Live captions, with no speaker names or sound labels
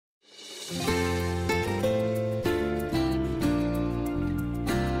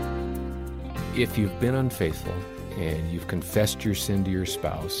If you've been unfaithful and you've confessed your sin to your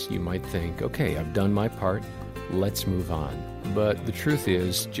spouse, you might think, okay, I've done my part, let's move on. But the truth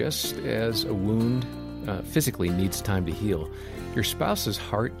is, just as a wound physically needs time to heal, your spouse's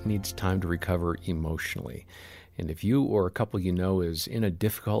heart needs time to recover emotionally. And if you or a couple you know is in a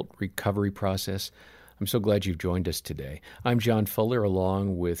difficult recovery process, I'm so glad you've joined us today. I'm John Fuller,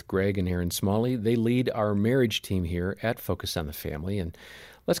 along with Greg and Aaron Smalley. They lead our marriage team here at Focus on the Family. And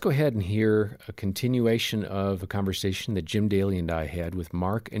let's go ahead and hear a continuation of a conversation that Jim Daly and I had with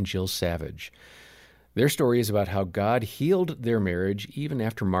Mark and Jill Savage. Their story is about how God healed their marriage even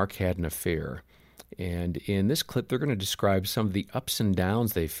after Mark had an affair. And in this clip, they're going to describe some of the ups and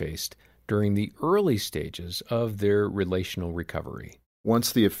downs they faced during the early stages of their relational recovery.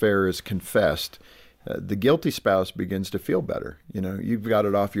 Once the affair is confessed, the guilty spouse begins to feel better. You know, you've got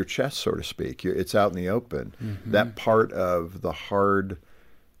it off your chest, so to speak. It's out in the open. Mm-hmm. That part of the hard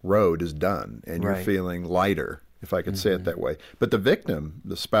road is done, and you're feeling lighter, if I could say it that way. But the victim,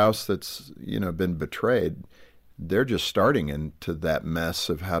 the spouse that's, been betrayed, they're just starting into that mess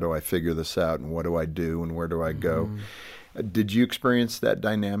of how do I figure this out, and what do I do, and where do I go? Did you experience that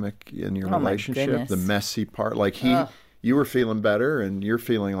dynamic in your relationship? The messy part? Like you were feeling better, and you're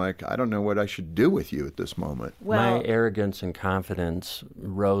feeling like, I don't know what I should do with you at this moment. Well, my arrogance and confidence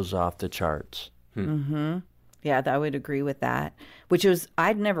rose off the charts. Yeah, I would agree with that, which was,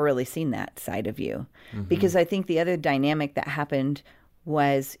 I'd never really seen that side of you. Because I think the other dynamic that happened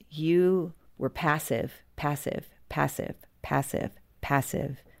was you were passive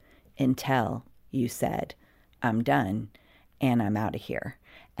until you said, I'm done and I'm out of here.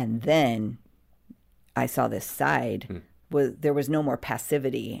 And then I saw this side, there was no more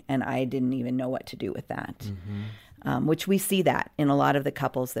passivity, and I didn't even know what to do with that. Which we see that in a lot of the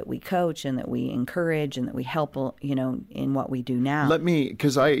couples that we coach and that we encourage and that we help, in what we do now.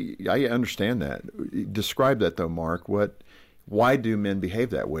 Because I understand that. Describe that though, Mark. Why do men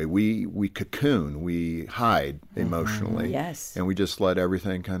behave that way? We cocoon, we hide emotionally. Yes. And we just let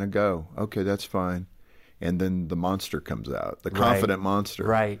everything kind of go. Okay, that's fine. And then the monster comes out, the confident monster.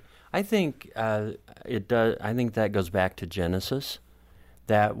 Right. I think it does. I think that goes back to Genesis,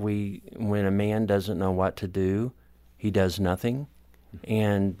 that when a man doesn't know what to do, he does nothing,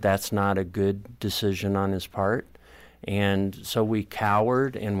 and that's not a good decision on his part. And so we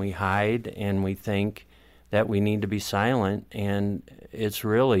coward and we hide and we think that we need to be silent, and it's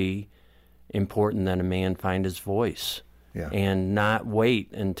really important that a man find his voice and not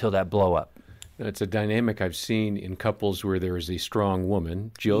wait until that blow up. It's a dynamic I've seen in couples where there is a strong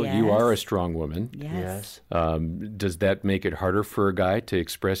woman. Jill, you are a strong woman. Yes. Does that make it harder for a guy to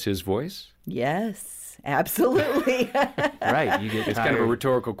express his voice? Yes. Absolutely. Right. You get it's kind of a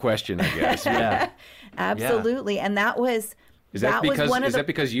rhetorical question, I guess. Absolutely. And that was Is that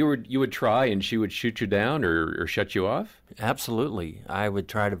because you would try and she would shoot you down or shut you off? Absolutely. I would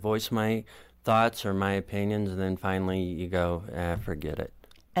try to voice my thoughts or my opinions, and then finally you go, forget it.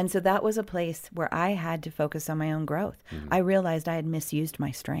 And so that was a place where I had to focus on my own growth. I realized I had misused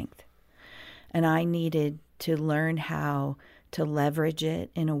my strength, and I needed to learn how to leverage it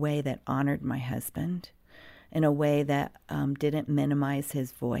in a way that honored my husband, in a way that didn't minimize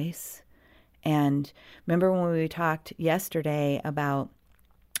his voice. And remember when we talked yesterday about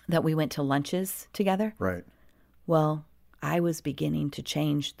that we went to lunches together? Right. Well, I was beginning to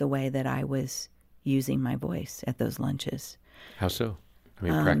change the way that I was using my voice at those lunches. How so? I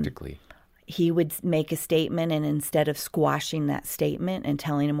mean, practically. He would make a statement, and instead of squashing that statement and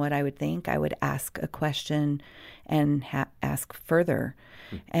telling him what I would think, I would ask a question and ask further.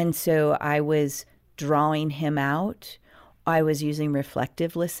 And so I was drawing him out. I was using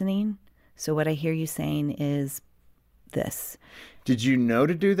reflective listening. So what I hear you saying is this. Did you know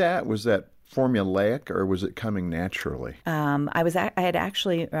to do that? Was that formulaic, or was it coming naturally? I had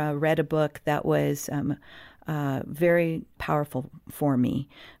actually read a book that was very powerful for me.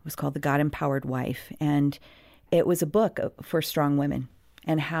 It was called The God-Empowered Wife, and it was a book for strong women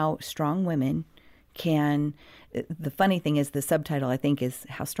and how strong women can. The funny thing is, the subtitle, I think, is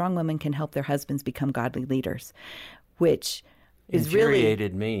How Strong Women Can Help Their Husbands Become Godly Leaders, which is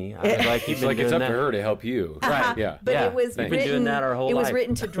infuriated me. It's like it's up to her to help you. Right. Yeah. But it was We've been doing that our whole life. It was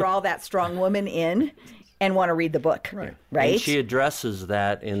written to draw that strong woman in and want to read the book. Right. And she addresses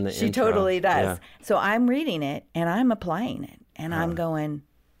that in the She intro. totally does. Yeah. So I'm reading it and I'm applying it. And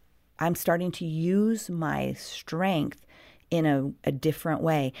I'm starting to use my strength in a different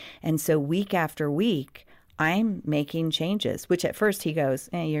way. And so week after week, I'm making changes, which at first he goes,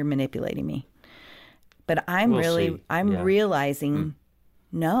 you're manipulating me. But I'm realizing,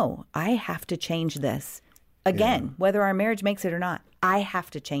 no, I have to change this Again, whether our marriage makes it or not, I have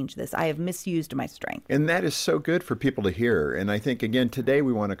to change this. I have misused my strength. And that is so good for people to hear. And I think, again, today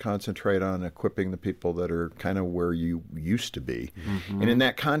we want to concentrate on equipping the people that are kind of where you used to be. And in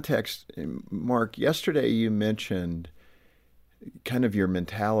that context, Mark, yesterday you mentioned kind of your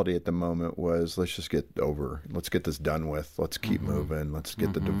mentality at the moment was, let's get this done with. Let's keep moving. Let's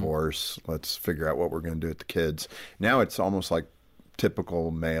get the divorce. Let's figure out what we're going to do with the kids. Now it's almost like typical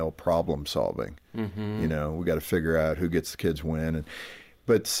male problem solving. We got to figure out who gets the kids when.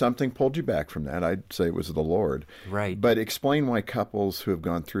 But something pulled you back from that. I'd say it was the Lord. Right. But explain why couples who have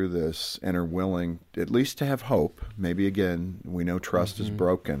gone through this and are willing at least to have hope, maybe again, we know trust is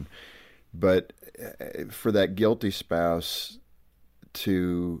broken, but for that guilty spouse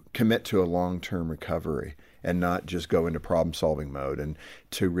to commit to a long-term recovery and not just go into problem-solving mode, and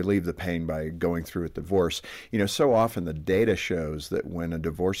to relieve the pain by going through a divorce. So often the data shows that when a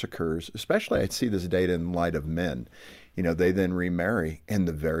divorce occurs, especially I see this data in light of men, they then remarry and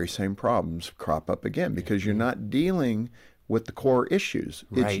the very same problems crop up again because you're not dealing with the core issues.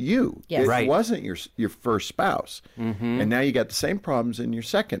 Right. It's you. Yes. It wasn't your first spouse. And now you got the same problems in your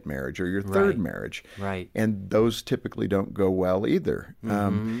second marriage or your third marriage. Right. And those typically don't go well either.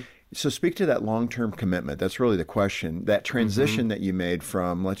 So speak to that long-term commitment. That's really the question. That transition that you made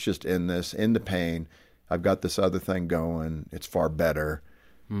from let's just end this, end the pain. I've got this other thing going. It's far better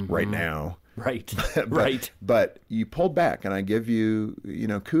right now. Right. But you pulled back, and I give you,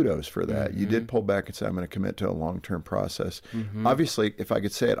 kudos for that. You did pull back and say, I'm going to commit to a long-term process. Obviously, if I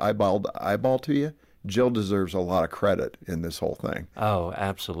could say it eyeball to eyeball to you, Jill deserves a lot of credit in this whole thing. Oh,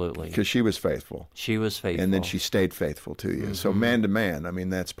 absolutely. Because she was faithful. She was faithful. And then she stayed faithful to you. So man to man,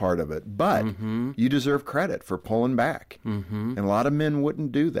 that's part of it. But you deserve credit for pulling back. And a lot of men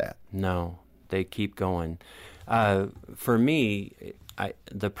wouldn't do that. No, they keep going. For me,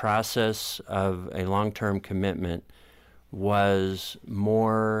 the process of a long-term commitment was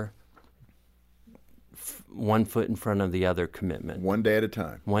more one foot in front of the other commitment. One day at a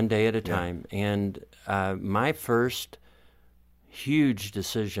time. One day at a time. And my first huge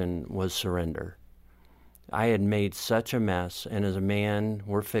decision was surrender. I had made such a mess, and as a man,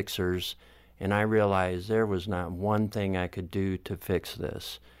 we're fixers, and I realized there was not one thing I could do to fix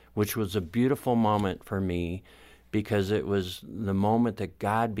this, which was a beautiful moment for me because it was the moment that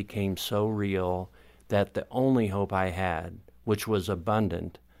God became so real that the only hope I had, which was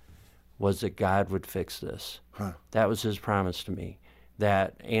abundant, was that God would fix this. That was his promise to me.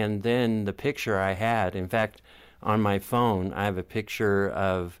 And then the picture I had, in fact, on my phone, I have a picture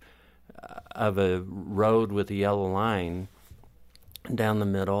of a road with a yellow line down the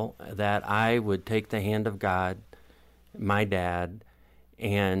middle, that I would take the hand of God, my dad,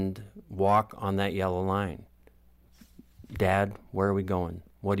 and walk on that yellow line. Dad, where are we going?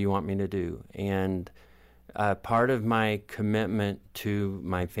 What do you want me to do? And part of my commitment to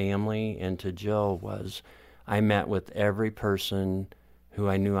my family and to Jill was I met with every person who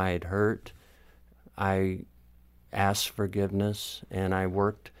I knew I had hurt. I asked forgiveness, and I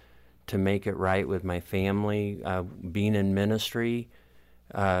worked to make it right with my family. Being in ministry,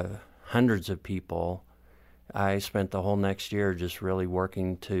 hundreds of people, I spent the whole next year just really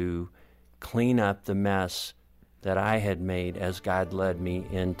working to clean up the mess that I had made as God led me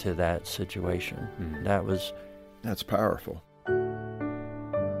into that situation. That's powerful.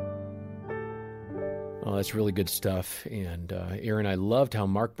 Oh, that's really good stuff. And Aaron, I loved how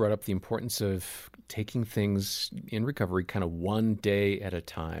Mark brought up the importance of taking things in recovery kind of one day at a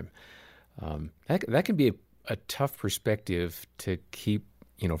time. That can be a tough perspective to keep,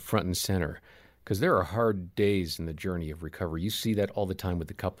 front and center, because there are hard days in the journey of recovery. You see that all the time with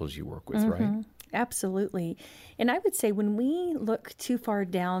the couples you work with, right? Absolutely. And I would say when we look too far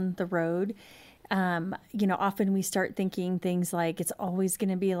down the road, often we start thinking things like, it's always going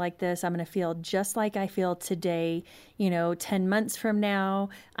to be like this. I'm going to feel just like I feel today. 10 months from now,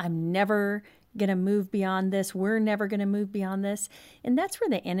 I'm never going to move beyond this. We're never going to move beyond this. And that's where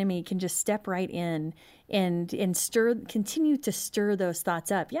the enemy can just step right in and continue to stir those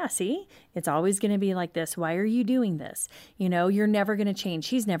thoughts up. Yeah, see, it's always going to be like this. Why are you doing this? You're never going to change.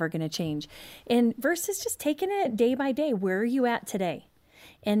 He's never going to change. And versus just taking it day by day. Where are you at today?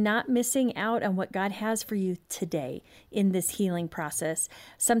 And not missing out on what God has for you today in this healing process.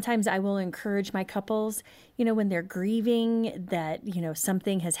 Sometimes I will encourage my couples, when they're grieving that,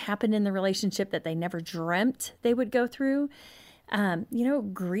 something has happened in the relationship that they never dreamt they would go through.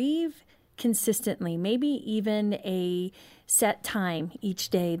 Grieve consistently, maybe even a set time each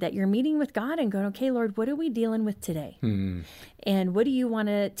day that you're meeting with God and going, okay, Lord, what are we dealing with today? And what do you want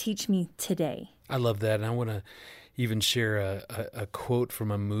to teach me today? I love that. And I want to even share a quote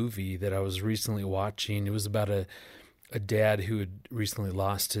from a movie that I was recently watching. It was about a dad who had recently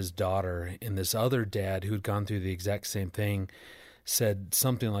lost his daughter, and this other dad who had gone through the exact same thing said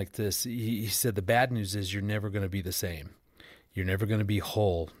something like this. He said, the bad news is you're never going to be the same. You're never going to be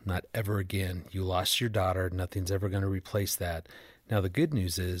whole, not ever again. You lost your daughter. Nothing's ever going to replace that. Now, the good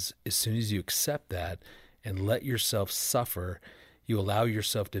news is, as soon as you accept that and let yourself suffer, you allow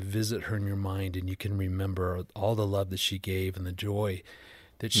yourself to visit her in your mind, and you can remember all the love that she gave and the joy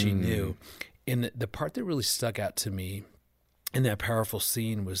that she knew. And the part that really stuck out to me in that powerful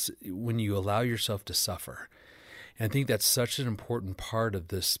scene was when you allow yourself to suffer. And I think that's such an important part of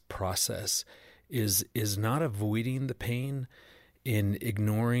this process, is not avoiding the pain, in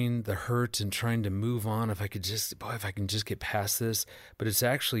ignoring the hurt and trying to move on. If I can just get past this. But it's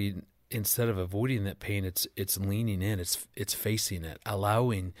actually, instead of avoiding that pain, it's leaning in, it's facing it,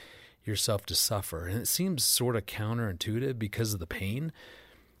 allowing yourself to suffer. And it seems sort of counterintuitive because of the pain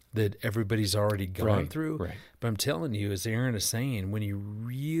that everybody's already gone through. Right. But I'm telling you, as Aaron is saying, when you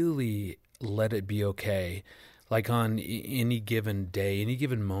really let it be okay, like on any given day, any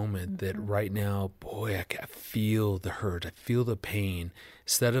given moment, that right now, boy, I feel the hurt, I feel the pain.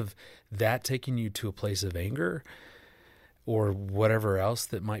 Instead of that taking you to a place of anger or whatever else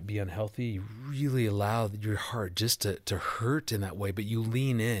that might be unhealthy, you really allow your heart just to hurt in that way, but you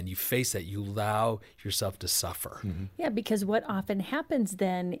lean in, you face that, you allow yourself to suffer. Mm-hmm. Yeah, because what often happens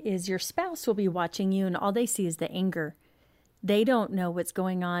then is your spouse will be watching you and all they see is the anger. They don't know what's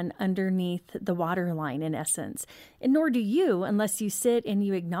going on underneath the waterline, in essence. And nor do you, unless you sit and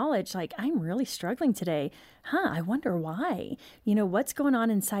you acknowledge, like, I'm really struggling today. I wonder why. What's going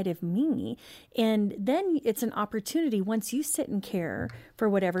on inside of me? And then it's an opportunity, once you sit and care for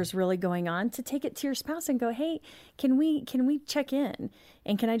whatever's really going on, to take it to your spouse and go, hey, can we check in?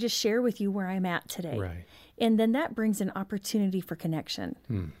 And can I just share with you where I'm at today? Right. And then that brings an opportunity for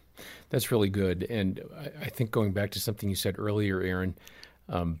connection. That's really good. And I think going back to something you said earlier, Aaron,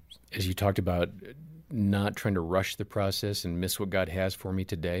 as you talked about not trying to rush the process and miss what God has for me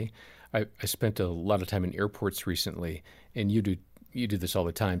today, I spent a lot of time in airports recently, and you do this all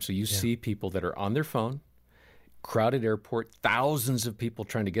the time. So you see people that are on their phone, crowded airport, thousands of people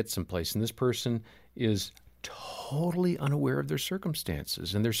trying to get someplace, and this person is totally unaware of their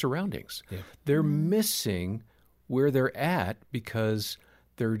circumstances and their surroundings. Yeah. They're missing where they're at because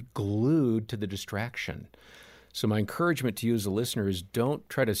they're glued to the distraction. So my encouragement to you as a listener is, don't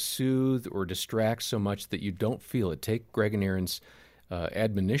try to soothe or distract so much that you don't feel it. Take Greg and Aaron's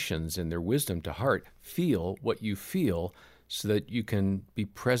admonitions and their wisdom to heart. Feel what you feel so that you can be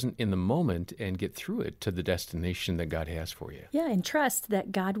present in the moment and get through it to the destination that God has for you. Yeah, and trust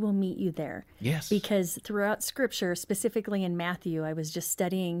that God will meet you there. Yes. Because throughout Scripture, specifically in Matthew, I was just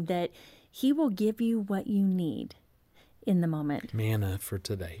studying that He will give you what you need in the moment. Manna for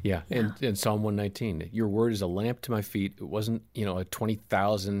today. Yeah. And Psalm 119, your word is a lamp to my feet. It wasn't, a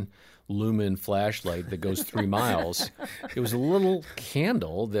 20,000 lumen flashlight that goes 3 miles. It was a little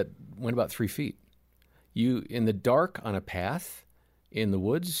candle that went about 3 feet. You, in the dark on a path in the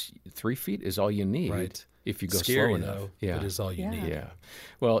woods, 3 feet is all you need. Right. If you go Scary, slow enough. though, yeah. but it's all you need. Yeah.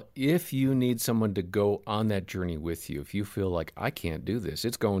 Well, if you need someone to go on that journey with you, if you feel like, I can't do this,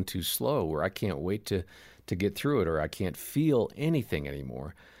 it's going too slow, or I can't wait to get through it, or I can't feel anything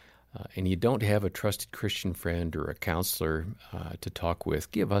anymore, and you don't have a trusted Christian friend or a counselor to talk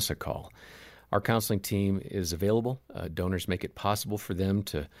with, give us a call. Our counseling team is available. Donors make it possible for them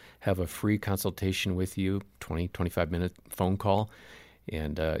to have a free consultation with you, 20, 25-minute phone call.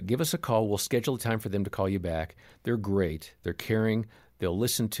 And give us a call. We'll schedule a time for them to call you back. They're great. They're caring. They'll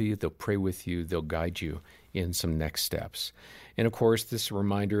listen to you. They'll pray with you. They'll guide you in some next steps. And, of course, this is a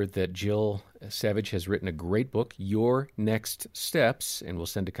reminder that Jill Savage has written a great book, Your Next Steps, and we'll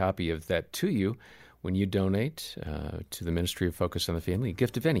send a copy of that to you when you donate to the Ministry of Focus on the Family, a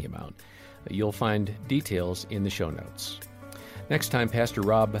gift of any amount. You'll find details in the show notes. Next time, Pastor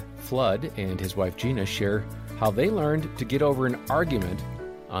Rob Flood and his wife Gina share how they learned to get over an argument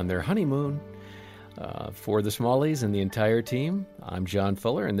on their honeymoon. For the Smalleys and the entire team, I'm John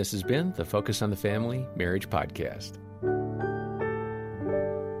Fuller, and this has been the Focus on the Family Marriage Podcast.